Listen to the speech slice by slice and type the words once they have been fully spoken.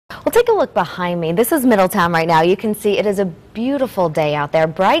Well, take a look behind me. This is Middletown right now. You can see it is a beautiful day out there.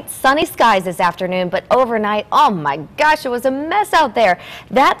 Bright, sunny skies this afternoon, but overnight, oh my gosh, it was a mess out there.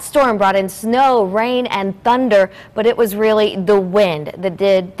 That storm brought in snow, rain, and thunder, but it was really the wind that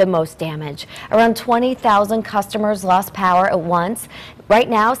did the most damage. Around 20,000 customers lost power at once. Right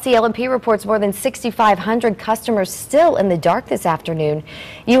now, CL&P reports more than 6,500 customers still in the dark this afternoon.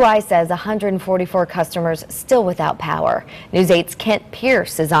 UI says 144 customers still without power. News 8's Kent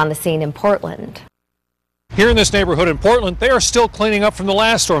Pierce is on the scene in Portland. Here in this neighborhood in Portland, they are still cleaning up from the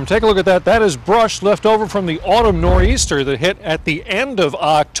last storm. Take a look at that. That is brush left over from the autumn nor'easter that hit at the end of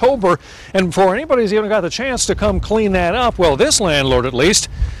October. And before anybody's even got the chance to come clean that up, well, this landlord at least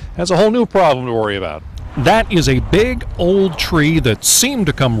has a whole new problem to worry about. That is a big old tree that seemed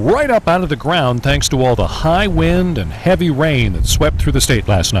to come right up out of the ground thanks to all the high wind and heavy rain that swept through the state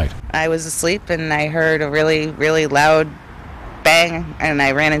last night. I was asleep and I heard a really loud bang, and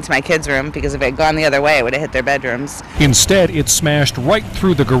I ran into my kids' room because if it had gone the other way, it would have hit their bedrooms. Instead, it smashed right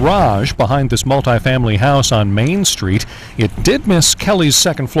through the garage behind this multifamily house on Main Street. It did miss Kelly's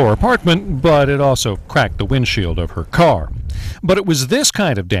second-floor apartment, but it also cracked the windshield of her car. But it was this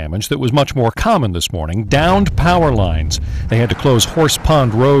kind of damage that was much more common this morning, downed power lines. They had to close Horse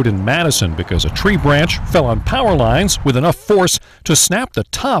Pond Road in Madison because a tree branch fell on power lines with enough force to snap the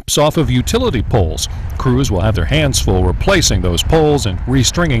tops off of utility poles. Crews will have their hands full replacing those poles and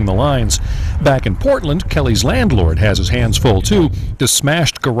restringing the lines. Back in Portland, Kelly's landlord has his hands full too. The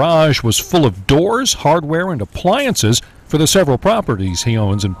smashed garage was full of doors, hardware, and appliances for the several properties he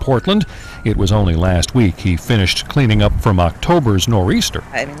owns in Portland. It was only last week he finished cleaning up from October's nor'easter.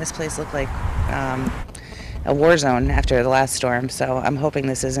 I mean, this place looked like a war zone after the last storm, so I'm hoping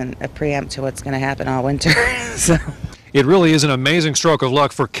this isn't a preempt to what's going to happen all winter. So. It really is an amazing stroke of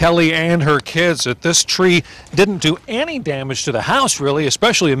luck for Kelly and her kids that this tree didn't do any damage to the house, really.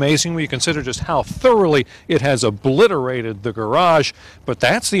 Especially amazing when you consider just how thoroughly it has obliterated the garage. But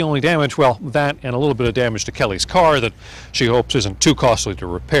that's the only damage, well, that and a little bit of damage to Kelly's car that she hopes isn't too costly to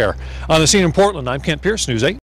repair. On the scene in Portland, I'm Kent Pierce, News 8.